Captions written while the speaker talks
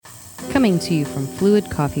Coming to you from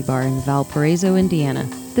Fluid Coffee Bar in Valparaiso, Indiana,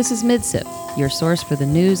 this is MidSip, your source for the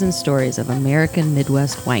news and stories of American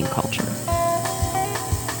Midwest wine culture.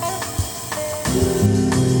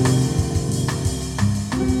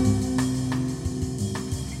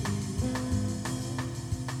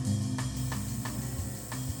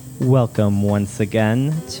 Welcome once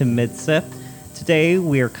again to MidSip. Today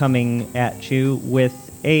we are coming at you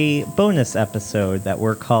with a bonus episode that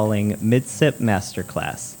we're calling MidSip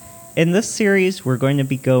Masterclass. In this series, we're going to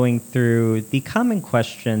be going through the common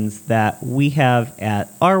questions that we have at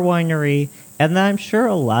our winery, and that I'm sure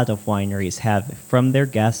a lot of wineries have from their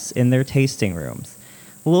guests in their tasting rooms.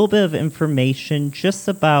 A little bit of information just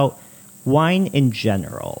about wine in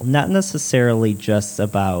general, not necessarily just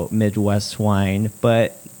about Midwest wine,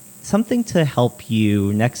 but something to help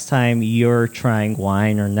you next time you're trying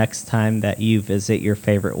wine or next time that you visit your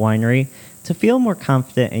favorite winery to feel more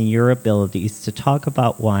confident in your abilities to talk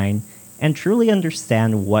about wine and truly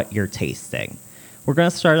understand what you're tasting. We're going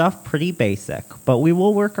to start off pretty basic, but we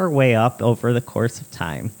will work our way up over the course of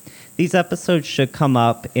time. These episodes should come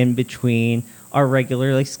up in between our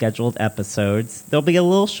regularly scheduled episodes. They'll be a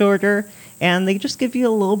little shorter, and they just give you a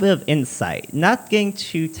little bit of insight. Not getting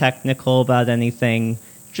too technical about anything,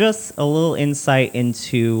 just a little insight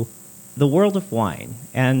into the world of wine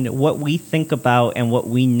and what we think about and what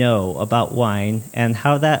we know about wine and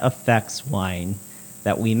how that affects wine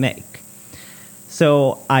that we make.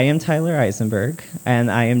 So I am Tyler Eisenberg,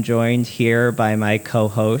 and I am joined here by my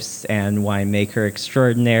co-host and winemaker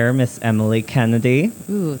extraordinaire, Miss Emily Kennedy.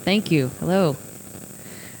 Ooh, thank you. Hello.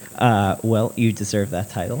 Well, you deserve that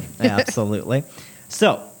title. Absolutely.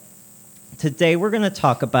 So today we're going to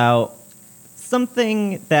talk about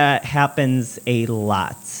something that happens a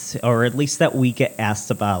lot, or at least that we get asked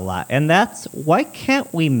about a lot, and that's why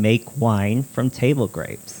can't we make wine from table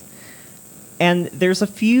grapes? And there's a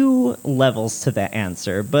few levels to that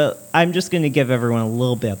answer, but I'm just going to give everyone a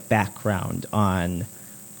little bit of background on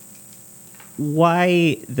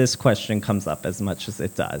why this question comes up as much as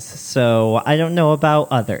it does. So I don't know about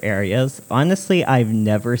other areas. Honestly, I've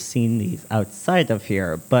never seen these outside of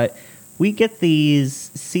here, but we get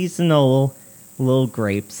these seasonal little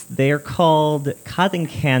grapes. They're called cotton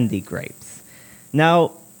candy grapes.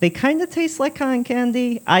 Now, they kind of taste like cotton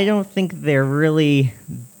candy. I don't think they're really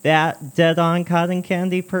that dead on cotton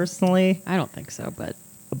candy, personally. I don't think so,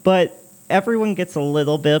 But everyone gets a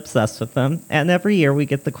little bit obsessed with them, and every year we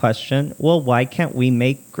get the question, well, why can't we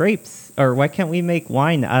make grapes, or why can't we make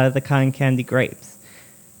wine out of the cotton candy grapes?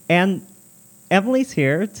 And Emily's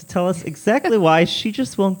here to tell us exactly why she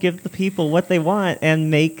just won't give the people what they want and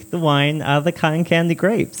make the wine out of the cotton candy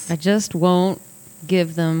grapes. I just won't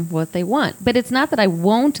give them what they want. But it's not that I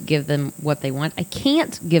won't give them what they want. I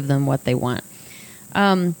can't give them what they want.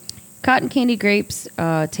 Cotton candy grapes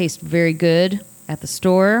taste very good at the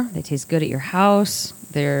store. They taste good at your house.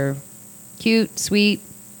 They're cute, sweet,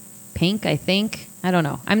 pink, I think. I don't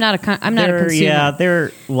know. I'm not a consumer. Yeah,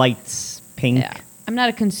 they're light pink. Yeah. I'm not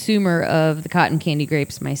a consumer of the cotton candy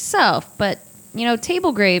grapes myself, but, you know,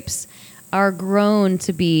 table grapes are grown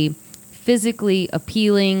to be physically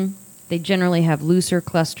appealing. They generally have looser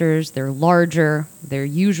clusters. They're larger. They're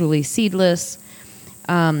usually seedless.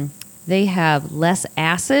 They have less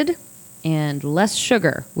acid and less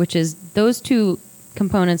sugar, which is those two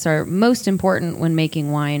components are most important when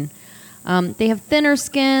making wine. They have thinner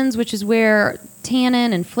skins, which is where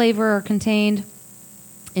tannin and flavor are contained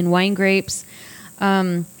in wine grapes.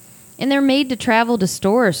 And they're made to travel to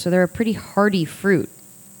stores, so they're a pretty hardy fruit.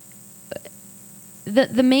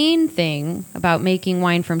 The main thing about making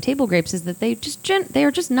wine from table grapes is that they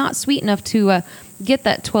are just not sweet enough to get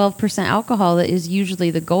that 12% alcohol that is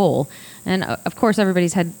usually the goal. And of course,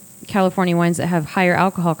 everybody's had California wines that have higher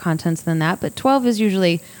alcohol contents than that, but 12 is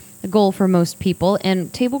usually the goal for most people,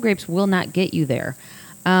 and table grapes will not get you there.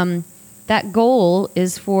 That goal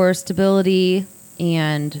is for stability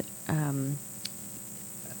and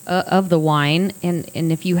of the wine, and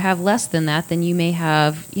if you have less than that, then you may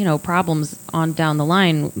have, you know, problems on down the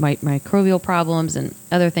line, microbial problems and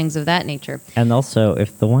other things of that nature. And also,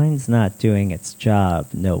 if the wine's not doing its job,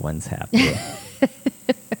 no one's happy.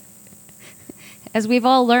 As we've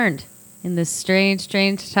all learned in this strange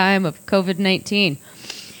time of COVID-19.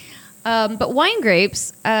 But wine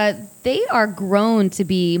grapes, they are grown to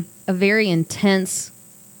be a very intense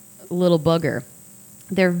little booger.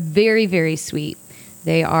 They're very, very sweet.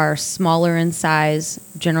 They are smaller in size.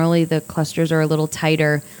 Generally, the clusters are a little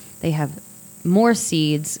tighter. They have more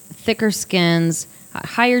seeds, thicker skins,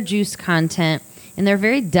 higher juice content, and they're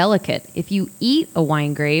very delicate. If you eat a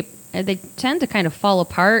wine grape, they tend to kind of fall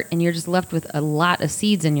apart, and you're just left with a lot of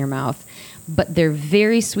seeds in your mouth. but they're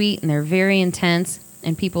very sweet and they're very intense.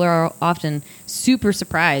 And people are often super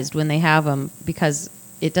surprised when they have them because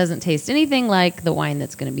it doesn't taste anything like the wine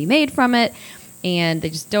that's going to be made from it. And they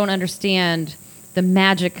just don't understand the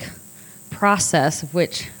magic process of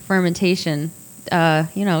which fermentation,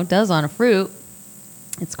 does on a fruit.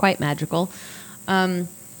 It's quite magical. And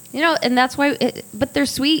that's why, but they're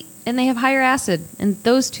sweet and they have higher acid. And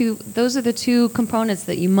those are the two components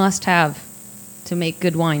that you must have to make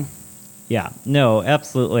good wine. Yeah, no,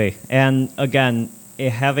 absolutely. And again,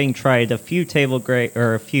 having tried a few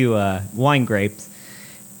wine grapes,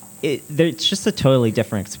 it's just a totally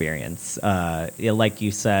different experience. Like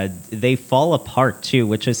you said, they fall apart too,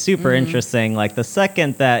 which is super interesting. Like the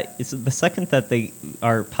second that they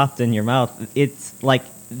are popped in your mouth, it's like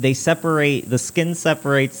they separate. The skin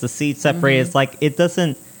separates, the seed separates. It's like it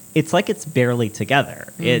doesn't. It's like it's barely together.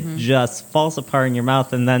 It just falls apart in your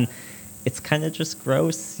mouth, and then it's kind of just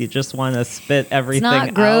gross. You just want to spit everything out. It's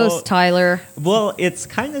not gross, Tyler. Well, it's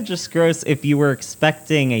kind of just gross if you were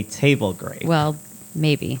expecting a table grape. Well,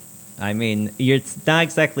 maybe. I mean, it's not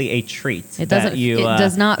exactly a treat. It doesn't. It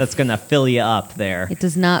does not. That's going to fill you up there. It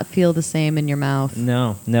does not feel the same in your mouth.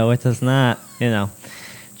 No, it does not.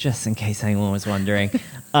 Just in case anyone was wondering.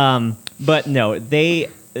 But no,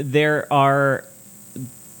 there are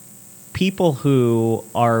people who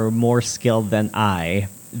are more skilled than I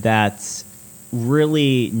that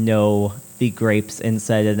really know the grapes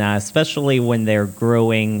inside and out, especially when they're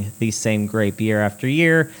growing the same grape year after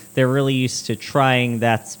year. They're really used to trying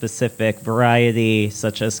that specific variety,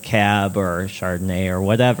 such as Cab or Chardonnay or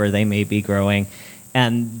whatever they may be growing,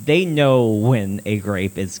 and they know when a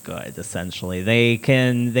grape is good, essentially. They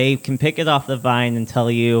can pick it off the vine and tell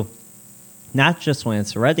you not just when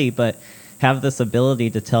it's ready, but have this ability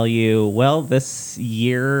to tell you, well, this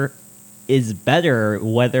year is better,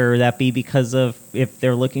 whether that be because of if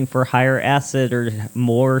they're looking for higher acid or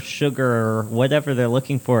more sugar or whatever they're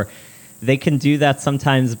looking for. They can do that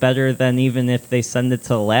sometimes better than even if they send it to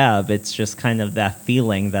the lab. It's just kind of that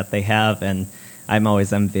feeling that they have, and I'm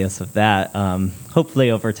always envious of that. Hopefully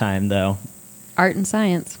over time, though. Art and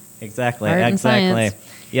science. Exactly. Art and science.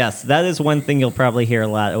 Yes, that is one thing you'll probably hear a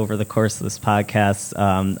lot over the course of this podcast.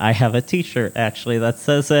 I have a T-shirt, actually, that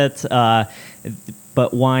says it.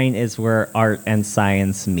 But wine is where art and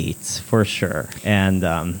science meet, for sure. And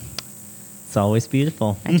it's always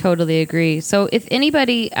beautiful. I totally agree. So if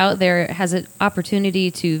anybody out there has an opportunity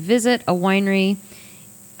to visit a winery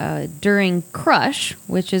during crush,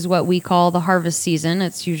 which is what we call the harvest season,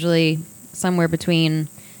 it's usually somewhere between,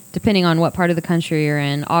 depending on what part of the country you're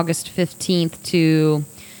in, August 15th to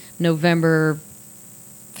November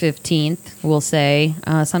 15th, we'll say.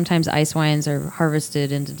 Sometimes ice wines are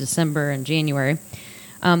harvested into December and January.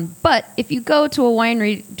 But if you go to a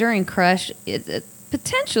winery during crush,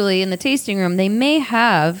 potentially in the tasting room, they may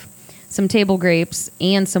have some table grapes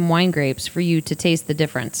and some wine grapes for you to taste the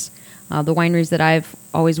difference. The wineries that I've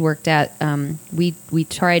always worked at, we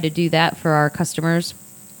try to do that for our customers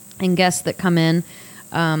and guests that come in,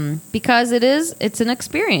 because it's an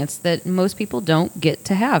experience that most people don't get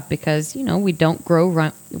to have because, we don't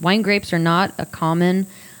grow wine grapes are not a common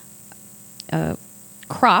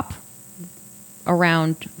crop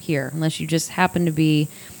around here unless you just happen to be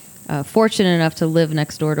fortunate enough to live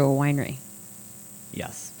next door to a winery.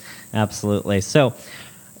 Yes, absolutely. So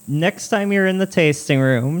next time you're in the tasting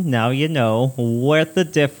room, now you know what the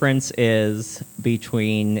difference is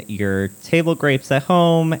between your table grapes at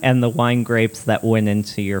home and the wine grapes that went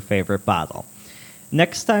into your favorite bottle.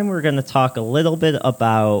 Next time, we're going to talk a little bit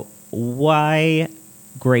about why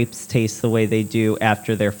grapes taste the way they do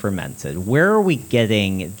after they're fermented. Where are we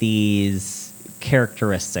getting these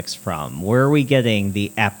characteristics from? Where are we getting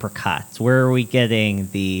the apricots? Where are we getting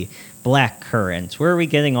the black currant? Where are we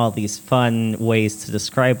getting all these fun ways to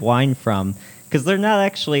describe wine from? Because they're not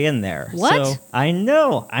actually in there. What? So I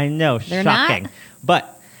know. They're shocking. not?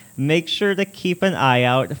 But make sure to keep an eye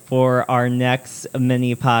out for our next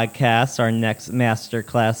mini podcast, our next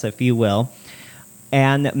masterclass, if you will.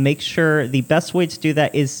 And make sure the best way to do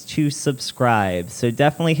that is to subscribe. So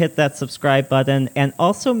definitely hit that subscribe button. And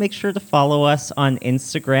also make sure to follow us on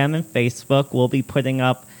Instagram and Facebook. We'll be putting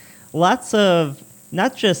up lots of,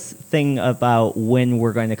 not just thing about when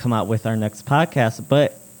we're going to come out with our next podcast,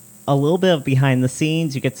 but a little bit of behind the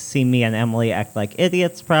scenes. You get to see me and Emily act like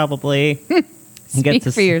idiots, probably. Speak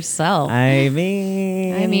for yourself. I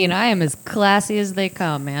mean, I am as classy as they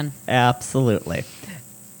come, man. Absolutely.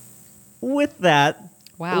 With that,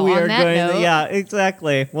 Wow, we on are that going note. yeah,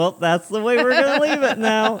 exactly. Well, that's the way we're going to leave it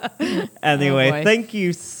now. Anyway, Oh, boy. thank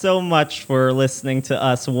you so much for listening to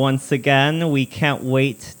us once again. We can't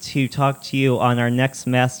wait to talk to you on our next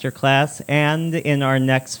masterclass and in our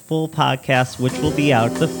next full podcast, which will be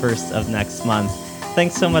out the 1st of next month.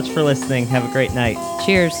 Thanks so much for listening. Have a great night.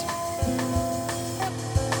 Cheers.